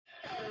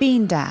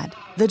Bean Dad,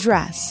 The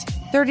Dress,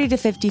 30 to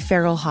 50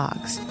 Feral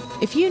Hogs.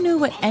 If you knew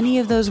what any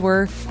of those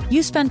were,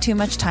 you spend too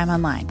much time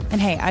online.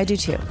 And hey, I do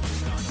too.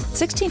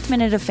 16th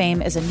Minute of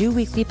Fame is a new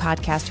weekly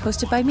podcast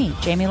hosted by me,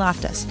 Jamie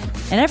Loftus.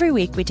 And every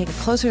week we take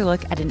a closer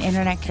look at an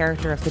internet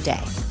character of the day.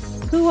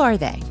 Who are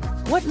they?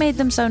 What made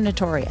them so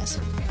notorious?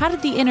 How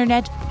did the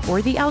internet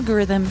or the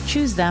algorithm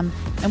choose them?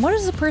 And what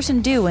does a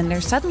person do when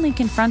they're suddenly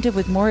confronted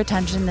with more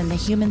attention than the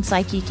human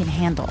psyche can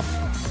handle?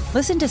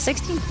 Listen to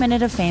 16th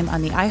Minute of Fame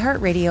on the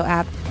iHeartRadio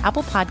app,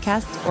 Apple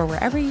Podcasts, or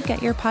wherever you get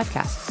your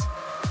podcasts.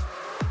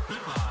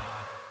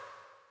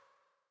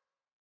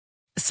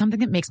 Something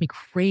that makes me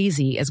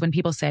crazy is when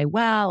people say,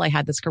 well, I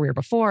had this career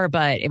before,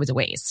 but it was a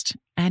waste.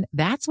 And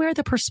that's where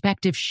the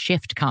perspective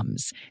shift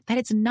comes, that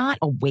it's not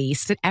a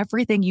waste, that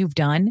everything you've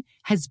done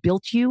has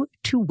built you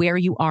to where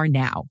you are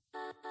now.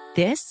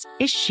 This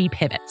is She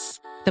Pivots,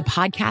 the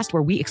podcast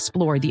where we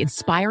explore the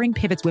inspiring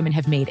pivots women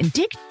have made and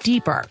dig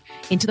deeper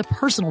into the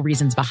personal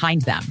reasons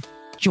behind them.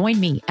 Join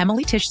me,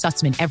 Emily Tish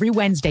Sussman, every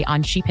Wednesday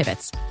on She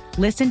Pivots.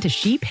 Listen to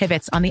She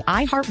Pivots on the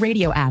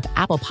iHeartRadio app,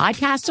 Apple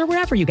Podcasts, or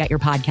wherever you get your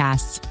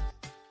podcasts.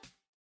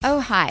 Oh,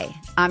 hi,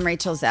 I'm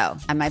Rachel Zoe,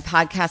 and my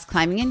podcast,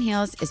 Climbing in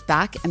Heels, is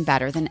back and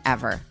better than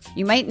ever.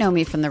 You might know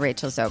me from the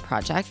Rachel Zoe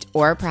Project,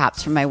 or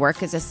perhaps from my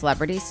work as a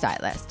celebrity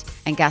stylist.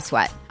 And guess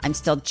what? I'm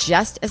still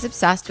just as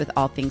obsessed with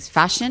all things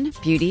fashion,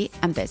 beauty,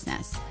 and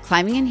business.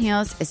 Climbing in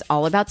Heels is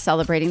all about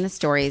celebrating the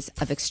stories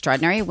of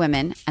extraordinary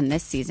women, and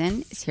this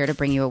season is here to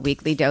bring you a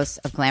weekly dose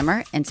of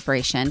glamour,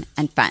 inspiration,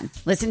 and fun.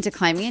 Listen to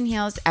Climbing in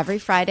Heels every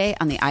Friday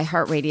on the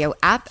iHeartRadio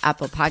app,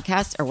 Apple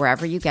Podcasts, or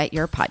wherever you get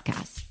your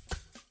podcasts.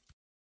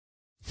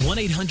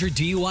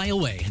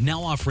 1-800-DUI-OA now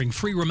offering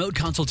free remote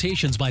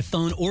consultations by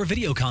phone or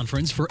video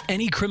conference for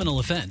any criminal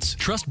offense.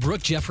 Trust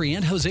Brooke, Jeffrey,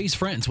 and Jose's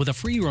friends with a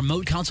free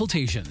remote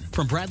consultation.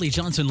 From Bradley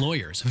Johnson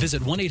Lawyers,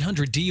 visit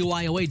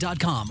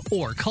 1-800-DUIOA.com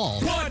or call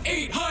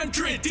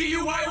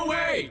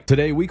 1-800-DUIOA.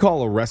 Today, we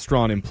call a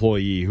restaurant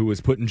employee who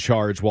was put in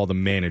charge while the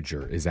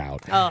manager is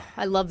out. Oh,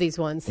 I love these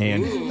ones.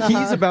 And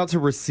he's about to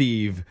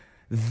receive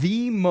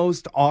the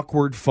most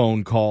awkward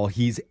phone call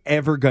he's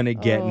ever going to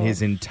get in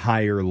his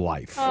entire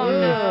life. Oh,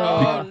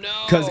 no.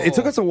 Because it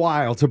took us a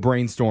while to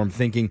brainstorm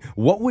thinking,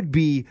 what would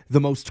be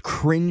the most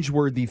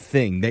cringeworthy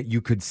thing that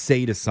you could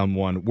say to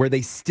someone where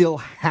they still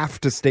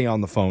have to stay on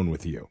the phone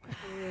with you?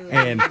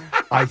 And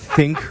I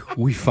think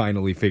we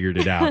finally figured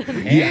it out.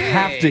 You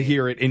have to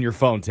hear it in your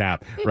phone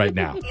tap right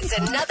now. It's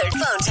another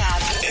phone tap.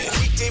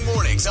 Weekday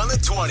mornings on the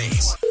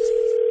 20s.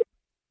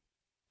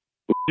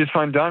 Just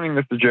fine dining,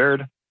 Mr.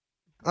 Jared.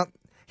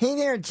 Hey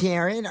there,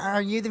 Jared.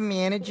 Are you the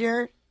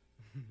manager?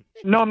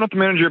 No, I'm not the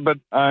manager, but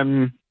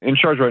I'm in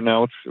charge right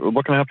now.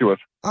 What can I help you with?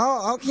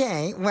 Oh,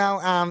 okay.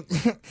 Well,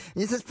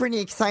 this is pretty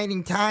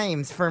exciting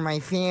times for my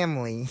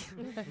family.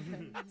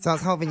 So I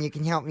was hoping you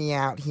can help me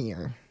out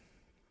here.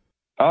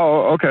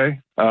 Oh,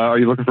 okay. Are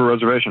you looking for a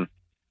reservation?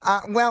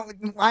 Well,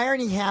 I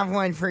already have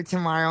one for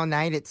tomorrow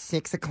night at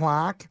 6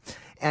 o'clock.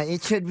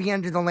 It should be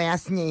under the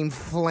last name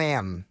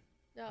Phlegm.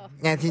 Oh.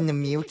 As in the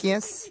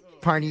mucus,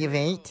 party of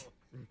 8.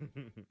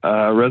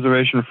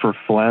 Reservation for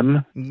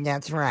Phlegm?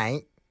 That's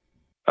right.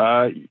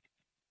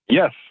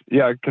 Yes.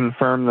 Yeah, I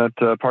confirm that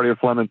party of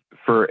Phlegm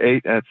for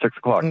 8 at 6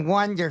 o'clock.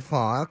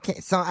 Wonderful. Okay,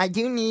 so I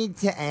do need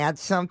to add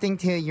something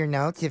to your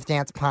notes, if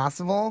that's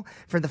possible,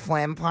 for the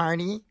Phlegm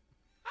party.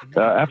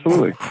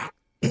 Absolutely.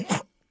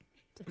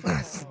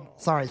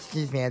 Sorry,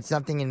 excuse me. I had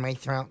something in my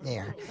throat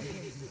there.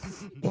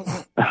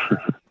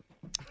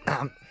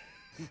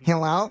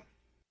 Hello?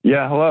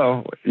 Yeah,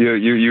 hello.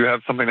 You have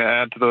something to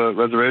add to the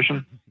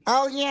reservation?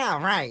 Oh,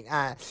 yeah, right.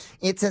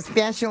 It's a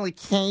special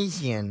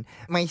occasion.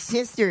 My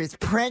sister is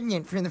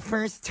pregnant for the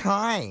first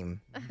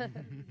time.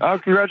 Oh,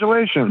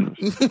 congratulations.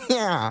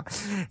 Yeah,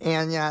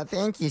 and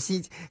thank you.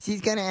 She's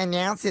going to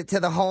announce it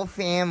to the whole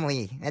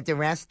family at the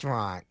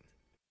restaurant.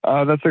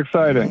 Oh, that's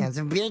exciting. Yeah, it's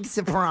a big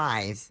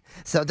surprise.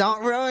 So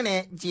don't ruin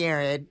it,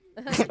 Jared.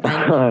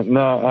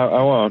 No,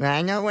 I won't.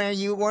 I know where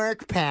you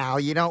work, pal.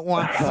 You don't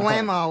want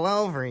phlegm all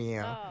over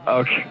you.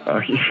 Okay.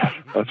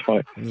 That's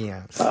funny.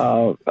 Yeah.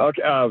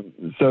 Okay.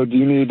 So do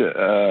you need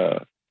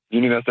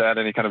us to add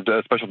any kind of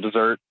special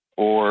dessert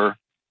or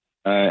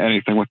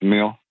anything with the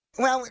meal?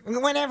 Well,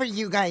 whatever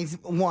you guys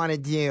want to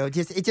do, it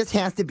just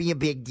has to be a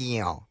big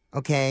deal,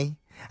 okay?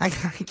 I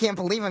can't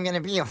believe I'm going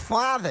to be a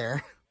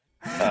father.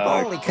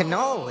 Holy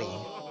cannoli.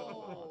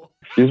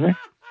 Excuse me?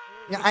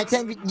 I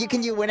said you can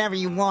do whatever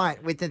you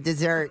want with the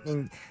dessert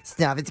and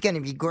stuff. It's going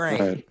to be great.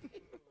 Right.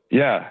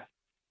 Yeah.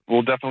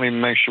 We'll definitely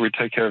make sure we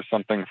take care of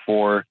something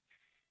for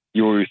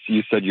you.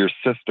 You said your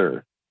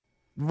sister.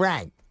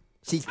 Right.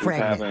 She's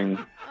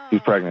pregnant.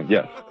 She's pregnant,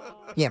 yes.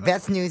 Yeah,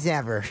 best news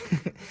ever.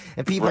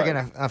 And people are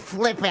going to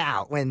flip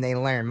out when they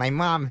learn. My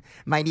mom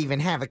might even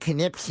have a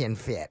conniption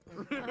fit.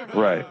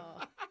 Right.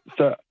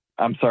 So,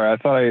 I'm sorry. I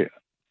thought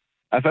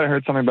I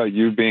heard something about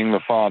you being the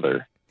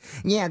father.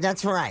 Yeah,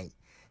 that's right.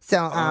 So,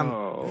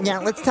 yeah,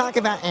 let's talk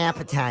about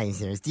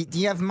appetizers. Do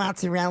you have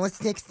mozzarella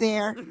sticks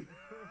there?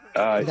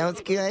 Are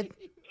those good?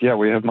 Yeah,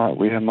 we have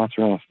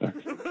mozzarella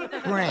sticks.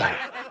 Great.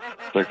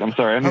 I'm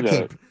sorry, I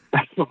need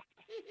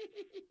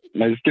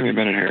No, just give me a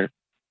minute here.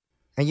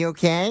 Are you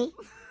okay?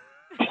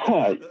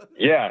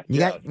 Yeah.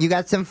 You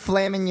got some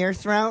phlegm in your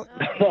throat?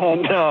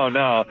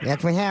 No.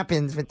 That's what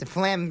happens with the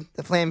phlegm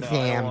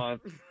fam.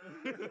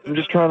 I'm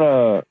just trying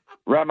to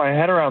wrap my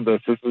head around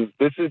this.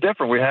 This is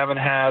different. We haven't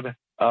had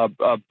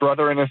a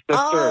brother and a sister.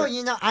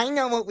 Oh, I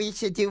know what we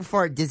should do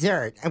for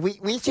dessert.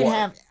 We should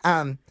have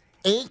 8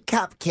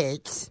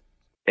 cupcakes.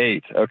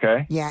 8,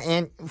 okay. Yeah,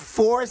 and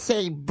 4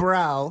 say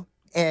bro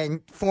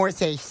and 4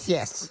 say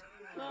sis.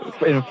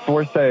 And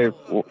 4 say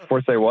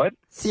what?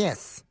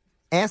 Sis.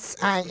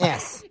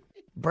 S-I-S.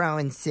 Bro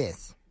and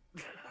sis.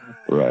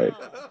 Right.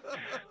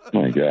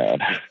 My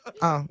God.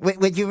 Oh,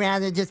 would you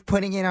rather just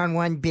putting it on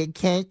one big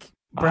cake?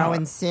 Bro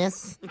and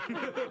sis?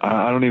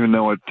 I don't even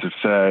know what to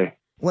say.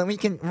 Well, we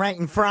can write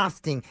in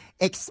frosting,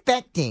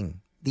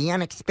 expecting the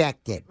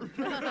unexpected.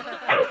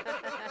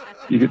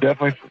 You could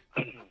definitely.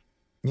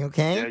 You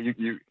okay? Yeah,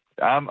 you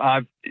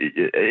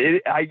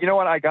know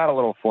what? I got a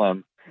little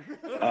phlegm.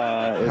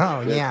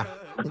 Yeah,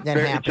 that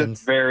happens.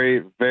 Just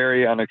very,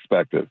 very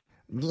unexpected.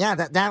 Yeah,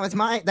 that's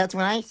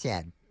what I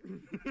said.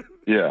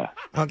 Yeah.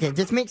 Okay,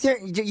 just make sure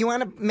you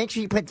want to make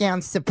sure you put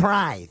down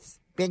surprise,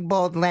 big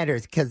bold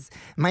letters, because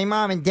my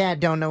mom and dad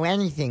don't know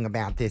anything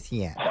about this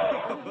yet.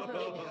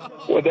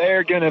 Well,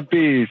 they're gonna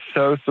be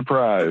so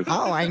surprised.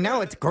 Oh, I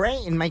know, it's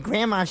great, and my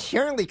grandma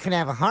Shirley could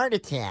have a heart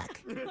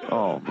attack.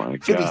 Oh my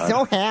God. She'll be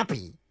so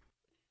happy.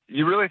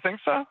 You really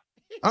think so?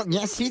 Oh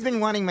yes, she's been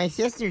wanting my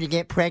sister to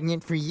get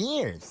pregnant for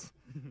years.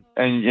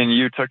 And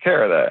you took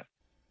care of that?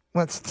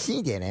 Well,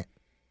 she did it.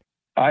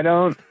 I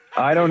don't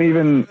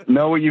even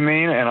know what you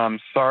mean, and I'm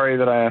sorry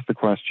that I asked the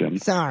question.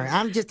 Sorry,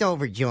 I'm just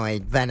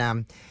overjoyed. But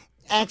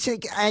actually,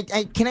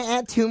 can I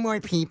add 2 more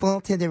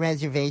people to the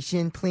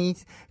reservation,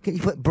 please? Could you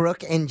put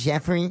Brooke and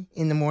Jeffrey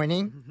in the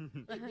morning?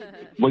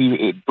 Well,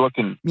 Brooke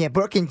and... Yeah,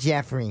 Brooke and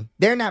Jeffrey.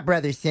 They're not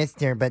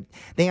brother-sister, but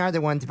they are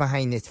the ones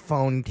behind this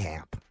phone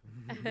tap.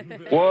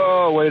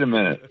 Whoa, wait a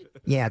minute.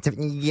 Yeah,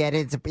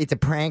 it's a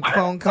prank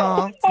phone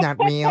call. It's not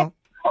real.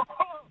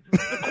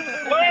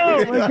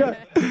 Oh my God,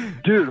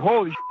 dude!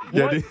 Holy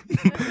shit!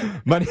 Yeah,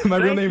 my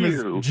real name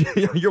is.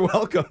 You're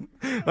welcome.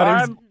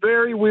 I'm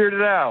very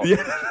weirded out.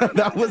 Yeah,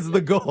 that was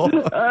the goal.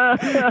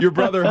 Your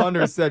brother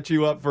Hunter set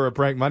you up for a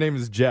prank. My name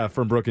is Jeff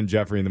from Brooke and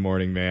Jeffrey in the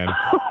Morning, man.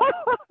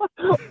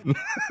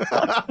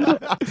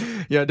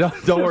 Yeah,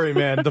 don't worry,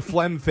 man. The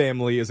Phlegm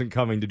family isn't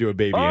coming to do a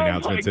baby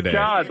announcement today. Oh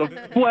my God, the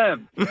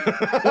Phlegm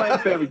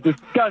family,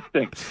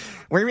 disgusting.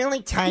 We're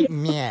really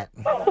tight-knit.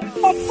 Wake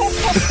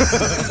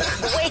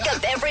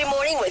up every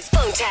morning with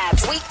phone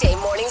taps. Weekday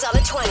mornings on the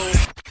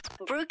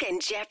 20s. Brooke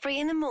and Jeffrey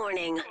in the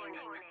morning.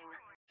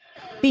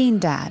 Bean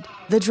Dad,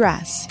 The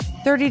Dress,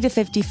 30 to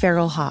 50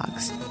 Feral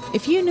Hogs.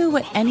 If you knew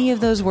what any of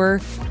those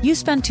were, you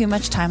spend too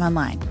much time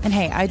online. And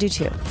hey, I do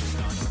too.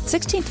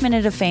 16th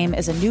Minute of Fame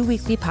is a new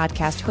weekly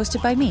podcast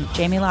hosted by me,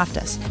 Jamie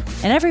Loftus.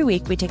 And every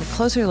week we take a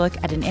closer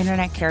look at an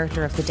internet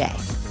character of the day.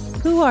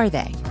 Who are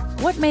they?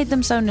 What made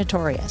them so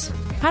notorious?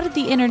 How did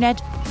the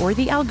internet or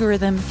the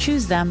algorithm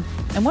choose them?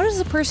 And what does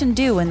a person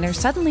do when they're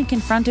suddenly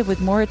confronted with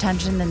more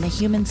attention than the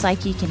human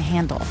psyche can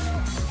handle?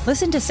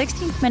 Listen to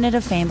 16th Minute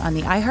of Fame on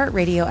the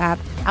iHeartRadio app,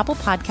 Apple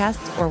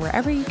Podcasts, or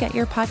wherever you get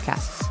your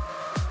podcasts.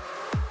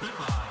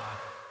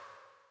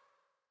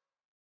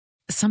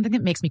 Something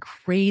that makes me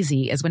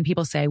crazy is when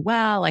people say,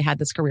 well, I had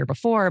this career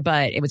before,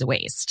 but it was a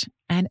waste.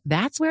 And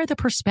that's where the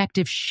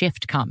perspective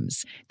shift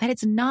comes, that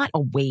it's not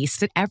a waste,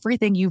 that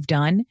everything you've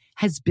done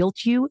has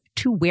built you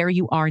to where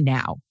you are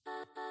now.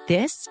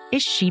 This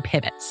is She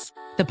Pivots,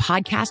 the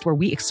podcast where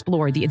we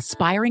explore the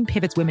inspiring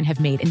pivots women have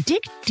made and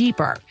dig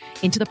deeper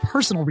into the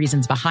personal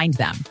reasons behind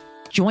them.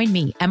 Join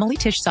me, Emily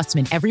Tish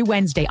Sussman, every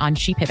Wednesday on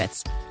She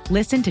Pivots.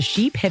 Listen to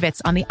She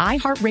Pivots on the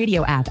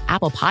iHeartRadio app,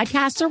 Apple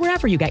Podcasts, or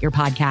wherever you get your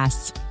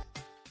podcasts.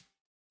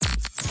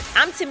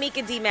 I'm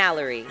Tamika D.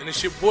 Mallory. And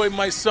it's your boy,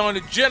 my son,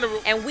 the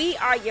General. And we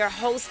are your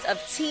hosts of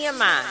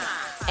TMI.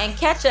 And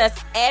catch us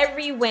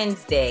every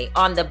Wednesday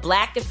on the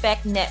Black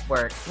Effect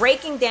Network,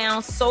 breaking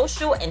down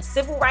social and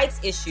civil rights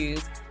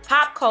issues,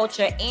 pop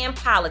culture, and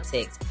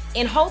politics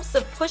in hopes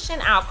of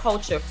pushing our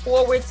culture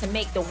forward to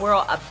make the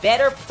world a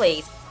better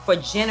place for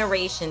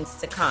generations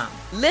to come.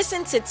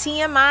 Listen to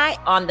TMI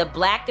on the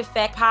Black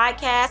Effect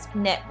Podcast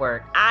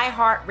Network,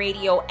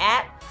 iHeartRadio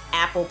app,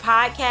 Apple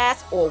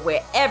Podcasts, or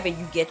wherever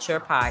you get your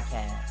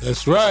podcasts.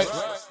 That's right.